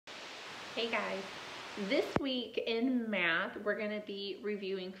Hey guys, this week in math we're going to be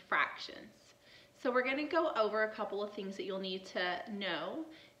reviewing fractions. So we're going to go over a couple of things that you'll need to know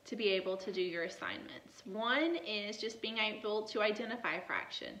to be able to do your assignments. One is just being able to identify a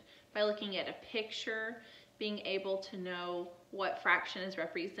fraction by looking at a picture, being able to know what fraction is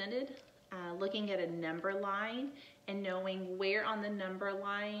represented, looking at a number line and knowing where on the number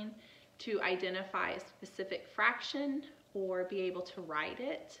line to identify a specific fraction or be able to write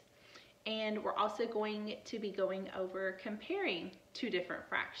it. And we're also going to be going over comparing two different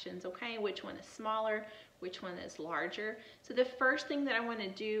fractions, okay? Which one is smaller, which one is larger. So the first thing that I want to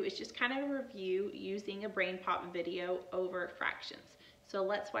do is just kind of review using a BrainPop video over fractions. So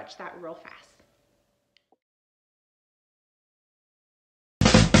let's watch that real fast.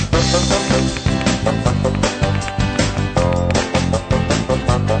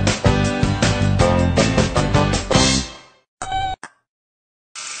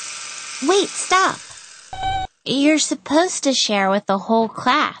 Wait, stop. You're supposed to share with the whole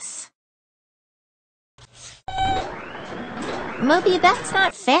class. Moby, that's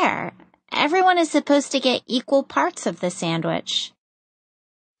not fair. Everyone is supposed to get equal parts of the sandwich.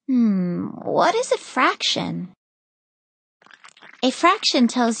 What is a fraction? A fraction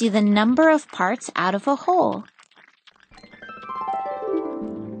tells you the number of parts out of a whole.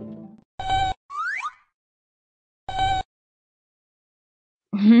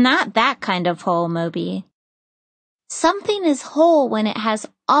 Not that kind of whole, Moby. Something is whole when it has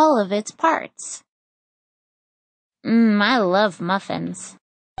all of its parts. I love muffins.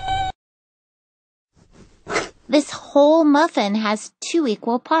 This whole muffin has 2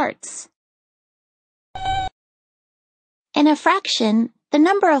 equal parts. In a fraction, the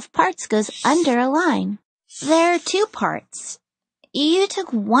number of parts goes under a line. There are 2 parts. You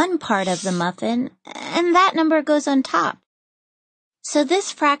took 1 part of the muffin, and that number goes on top. So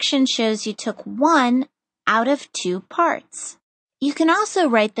this fraction shows you took 1 out of 2 parts. You can also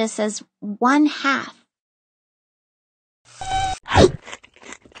write this as 1/2.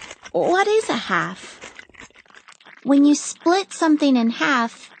 What is a half? When you split something in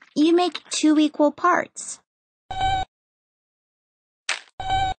half, you make 2 equal parts.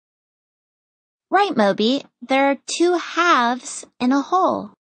 Right, Moby, there are 2 halves in a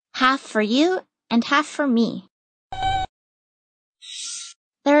whole. Half for you and half for me.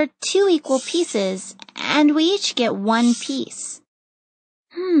 There are 2 equal pieces, and we each get 1 piece.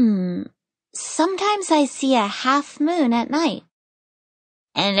 Sometimes I see a half moon at night.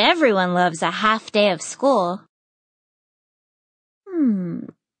 And everyone loves a half day of school.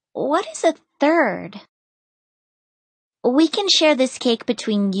 What is a third? We can share this cake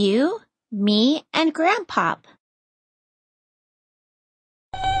between you, me, and Grandpop.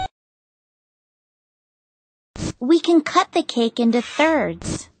 We can cut the cake into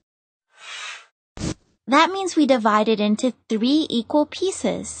thirds. That means we divide it into 3 equal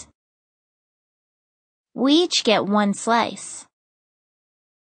pieces. We each get 1 slice.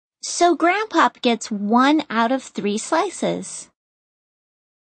 So Grandpop gets 1 out of 3 slices.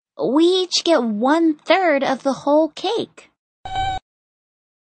 We each get 1/3 of the whole cake.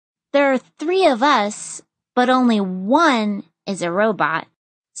 There are 3 of us, but only 1 is a robot.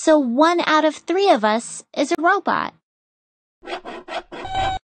 So 1 out of 3 of us is a robot.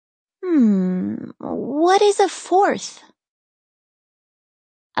 What is a 4th?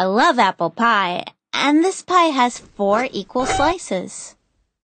 I love apple pie, and this pie has 4 equal slices.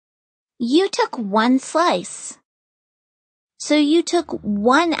 You took 1 slice. So you took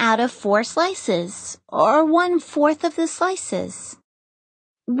 1 out of 4 slices, or 1/4 of the slices.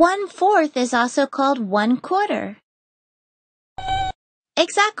 1/4 is also called 1/4.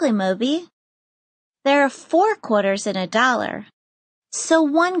 Exactly, Moby. There are 4 quarters in a dollar. So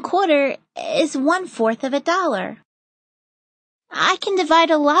 1/4 is 1/4 of a dollar. I can divide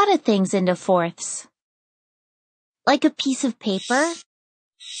a lot of things into fourths. Like a piece of paper,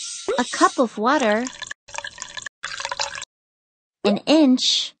 a cup of water, an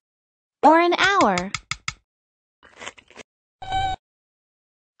inch, or an hour.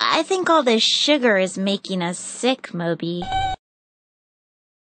 I think all this sugar is making us sick, Moby.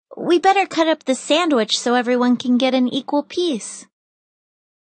 We better cut up the sandwich so everyone can get an equal piece.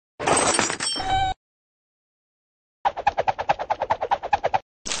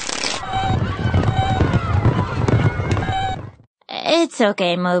 It's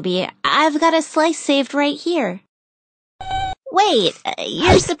okay, Moby. I've got a slice saved right here. Wait,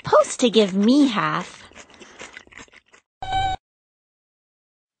 you're supposed to give me half.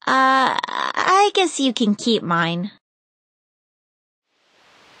 I guess you can keep mine.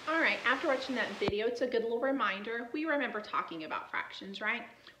 Alright, after watching that video, it's a good little reminder. We remember talking about fractions, right?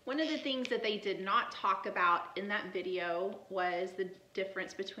 One of the things that they did not talk about in that video was the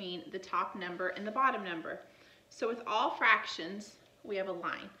difference between the top number and the bottom number. So with all fractions, we have a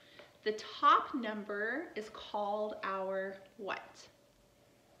line. The top number is called our what?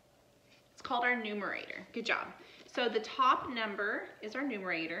 It's called our numerator. Good job. So the top number is our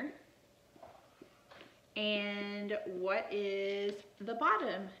numerator. And what is the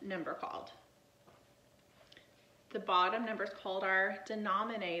bottom number called? The bottom number is called our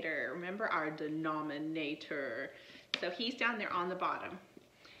denominator. Remember our denominator. So he's down there on the bottom.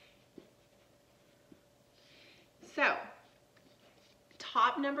 So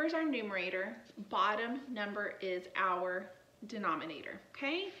top number is our numerator. Bottom number is our denominator.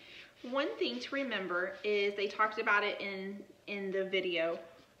 Okay? One thing to remember is they talked about it in the video.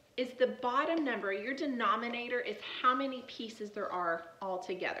 Is the bottom number, your denominator is how many pieces there are all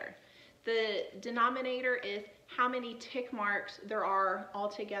together. The denominator is how many tick marks there are all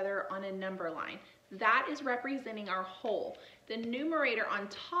together on a number line. That is representing our whole. The numerator on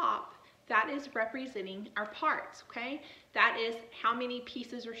top, that is representing our parts, okay? That is how many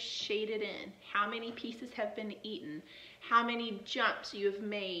pieces are shaded in, how many pieces have been eaten, how many jumps you have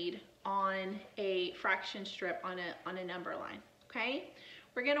made on a fraction strip on a number line, okay?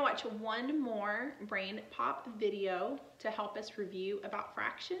 We're gonna watch one more Brain Pop video to help us review about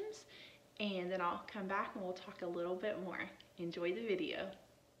fractions, and then I'll come back and we'll talk a little bit more. Enjoy the video.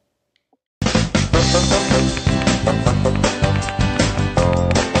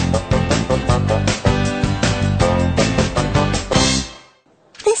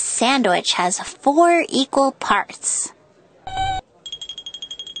 This sandwich has 4 equal parts.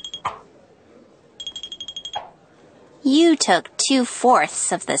 You took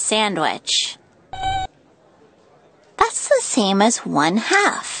 2/4 of the sandwich. That's the same as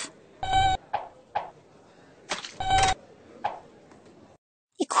 1/2.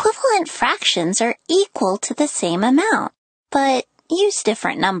 Equivalent fractions are equal to the same amount, but use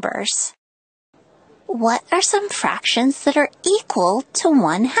different numbers. What are some fractions that are equal to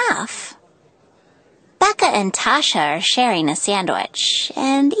 1/2? Becca and Tasha are sharing a sandwich,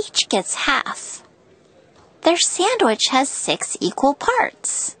 and each gets half. Their sandwich has 6 equal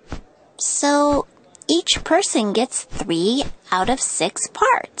parts. So each person gets 3 out of 6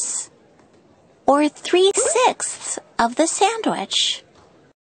 parts, or 3/6 of the sandwich.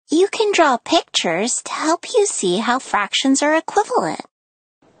 You can draw pictures to help you see how fractions are equivalent.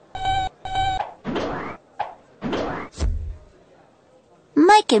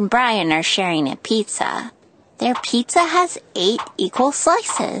 Mike and Brian are sharing a pizza. Their pizza has 8 equal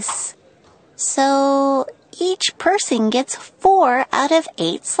slices. So each person gets 4 out of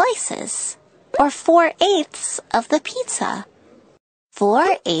 8 slices, or 4/8 of the pizza.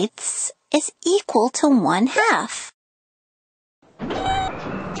 4/8 is equal to 1/2.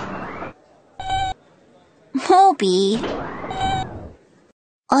 Moby.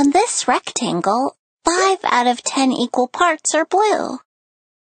 On this rectangle, 5 out of 10 equal parts are blue.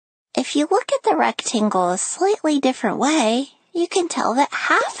 If you look at the rectangle a slightly different way, you can tell that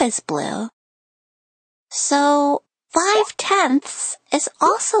half is blue. So 5/10 is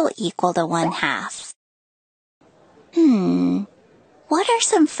also equal to 1/2. What are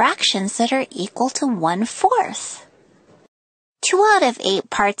some fractions that are equal to 1/4? 2 out of 8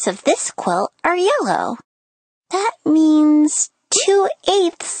 parts of this quilt are yellow. That means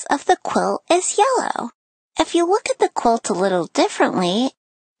 2/8 of the quilt is yellow. If you look at the quilt a little differently,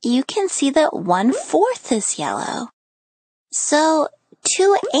 you can see that 1/4 is yellow. So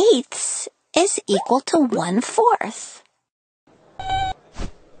 2/8 is equal to 1/4.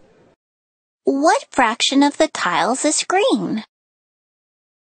 What fraction of the tiles is green?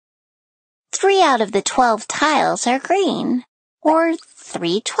 3 out of the 12 tiles are green, or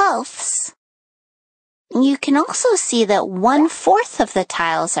 3/12. You can also see that 1/4 of the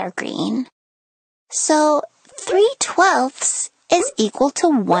tiles are green. So 3/12 is equal to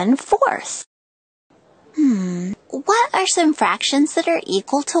 1/4. What are some fractions that are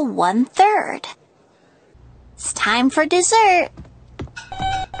equal to 1/3? It's time for dessert.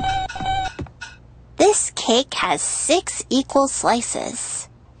 This cake has 6 equal slices.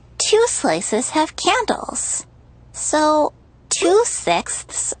 2 slices have candles. So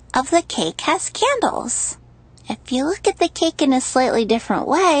 2/6 of the cake has candles. If you look at the cake in a slightly different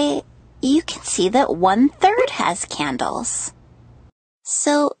way, you can see that 1/3 has candles.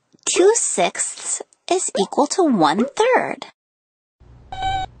 So 2/6 is equal to 1/3.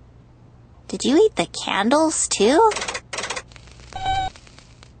 Did you eat the candles too?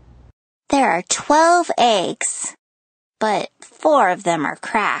 There are 12 eggs, but 4 of them are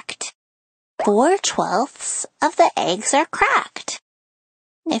cracked. 4/12 of the eggs are cracked.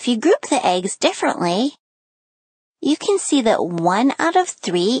 If you group the eggs differently, you can see that 1 out of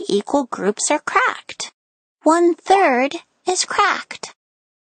 3 equal groups are cracked. 1/3 is cracked.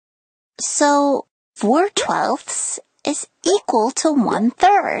 So 4/12 is equal to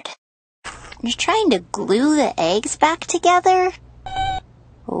 1/3. You're trying to glue the eggs back together?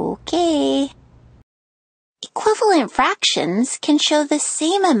 Okay. Equivalent fractions can show the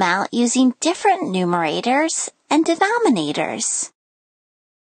same amount using different numerators and denominators.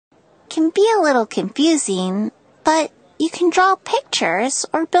 Can be a little confusing, but you can draw pictures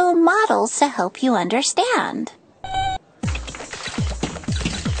or build models to help you understand.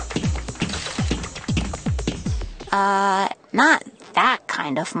 Not that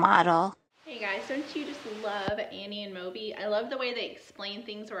kind of model. Hey guys, don't you just love Annie and Moby? I love the way they explain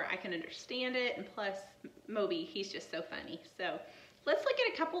things where I can understand it, and plus Moby, he's just so funny. So let's look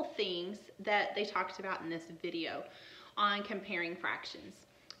at a couple things that they talked about in this video on comparing fractions.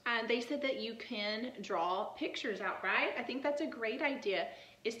 They said that you can draw pictures out, right? I think that's a great idea,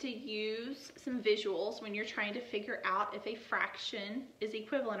 is to use some visuals when you're trying to figure out if a fraction is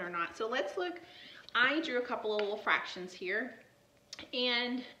equivalent or not. So let's look. I drew a couple of little fractions here,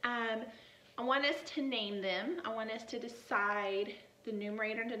 and I want us to name them. I want us to decide the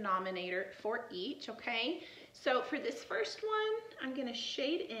numerator and denominator for each, okay? So for this first one, I'm gonna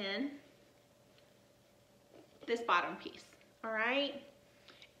shade in this bottom piece, all right?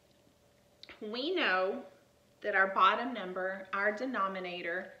 We know that our bottom number, our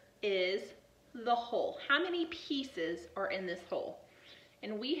denominator, is the whole. How many pieces are in this whole?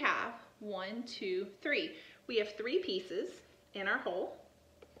 And we have 1, 2, 3. We have 3 pieces in our whole.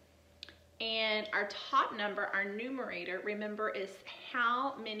 And our top number, our numerator, remember, is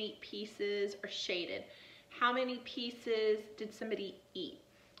how many pieces are shaded. How many pieces did somebody eat?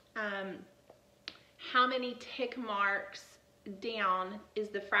 How many tick marks down is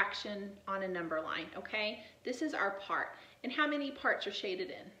the fraction on a number line, okay? This is our part. And how many parts are shaded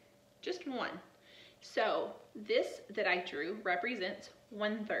in? Just 1. So this that I drew represents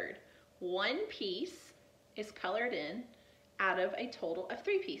 1/3. 1 piece is colored in out of a total of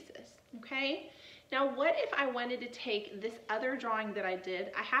 3 pieces, okay? Now what if I wanted to take this other drawing that I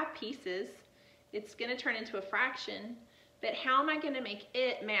did? I have pieces. It's gonna turn into a fraction, but how am I gonna make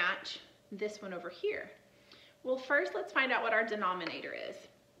it match this one over here? Well, first let's find out what our denominator is.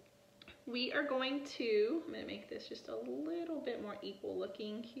 We are going to, I'm gonna make this just a little bit more equal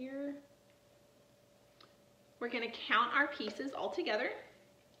looking here. We're gonna count our pieces all together,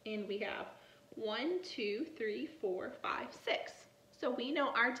 and we have 1, 2, 3, 4, 5, 6. So we know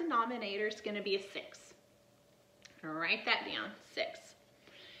our denominator is gonna be a 6. I'll write that down, 6.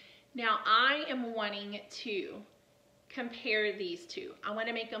 Now I am wanting to compare these two. I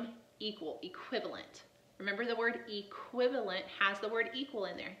wanna make them equal, equivalent. Remember, the word equivalent has the word equal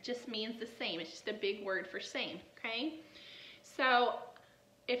in there. It just means the same. It's just a big word for same, okay? So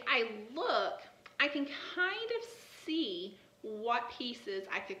if I look, I can kind of see what pieces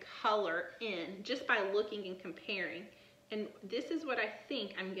I could color in just by looking and comparing. And this is what I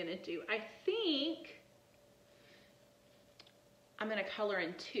think I'm gonna do. I think I'm gonna color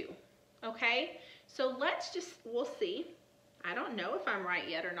in 2, okay? So we'll see. I don't know if I'm right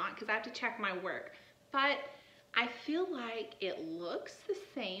yet or not because I have to check my work. But I feel like it looks the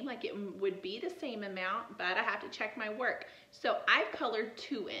same, like it would be the same amount, but I have to check my work. So I've colored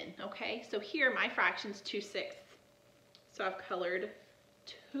 2 in, okay? So here my fraction's 2/6. So I've colored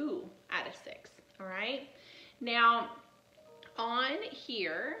 2 out of 6, all right? Now on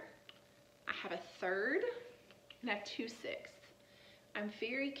here, I have a 1/3 and I have 2/6. I'm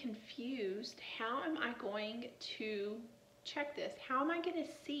very confused. How am I going to check this? How am I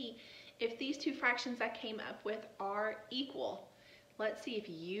gonna see if these 2 fractions I came up with are equal? Let's see if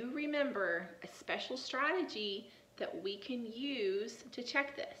you remember a special strategy that we can use to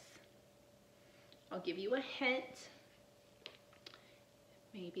check this. I'll give you a hint.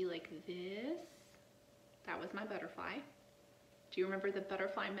 Maybe like this. That was my butterfly. Do you remember the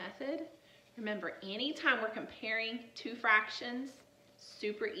butterfly method? Remember, anytime we're comparing 2 fractions,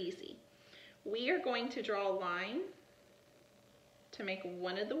 super easy. We are going to draw a line to make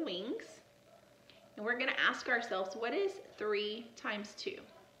one of the wings. And we're gonna ask ourselves, what is 3 times 2?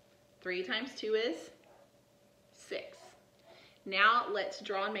 3 times 2 is 6. Now let's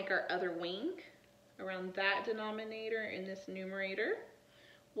draw and make our other wing around that denominator in this numerator.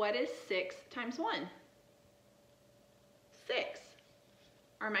 What is 6 times 1? 6.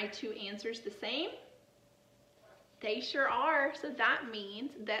 Are my 2 answers the same? They sure are. So that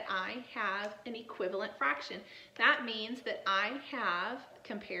means that I have an equivalent fraction. That means that I have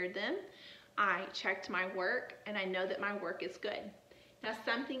compared them, I checked my work, and I know that my work is good. Now,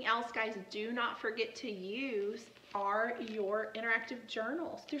 something else, guys, do not forget to use are your interactive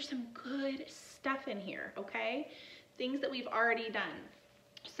journals. There's some good stuff in here, okay? Things that we've already done.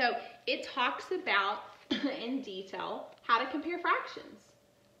 So it talks about in detail how to compare fractions.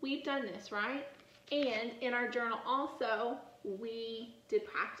 We've done this, right? And in our journal also, we did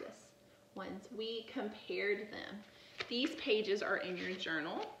practice ones. We compared them. These pages are in your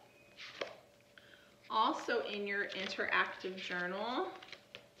journal. Also in your interactive journal,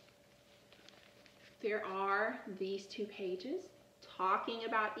 there are these 2 pages talking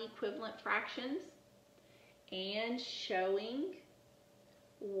about equivalent fractions and showing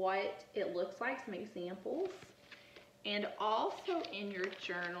what it looks like, some examples. And also in your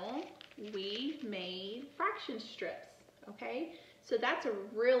journal, we made fraction strips, okay? So that's a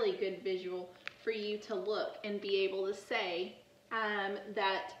really good visual for you to look and be able to say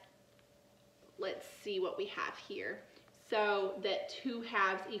that, let's see what we have here. So that 2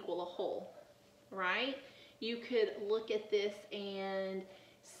 halves equal a whole, right? You could look at this and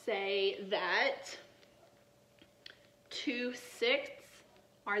say that 2/6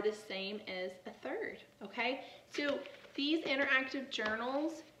 are the same as a third, okay? So these interactive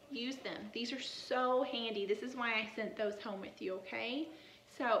journals, use them. These are so handy. This is why I sent those home with you, okay?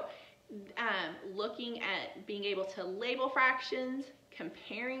 So looking at being able to label fractions,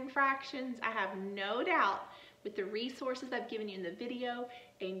 comparing fractions, I have no doubt with the resources I've given you in the video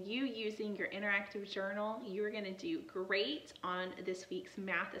and you using your interactive journal, you're gonna do great on this week's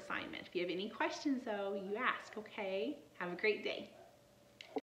math assignment. If you have any questions though, you ask, okay? Have a great day.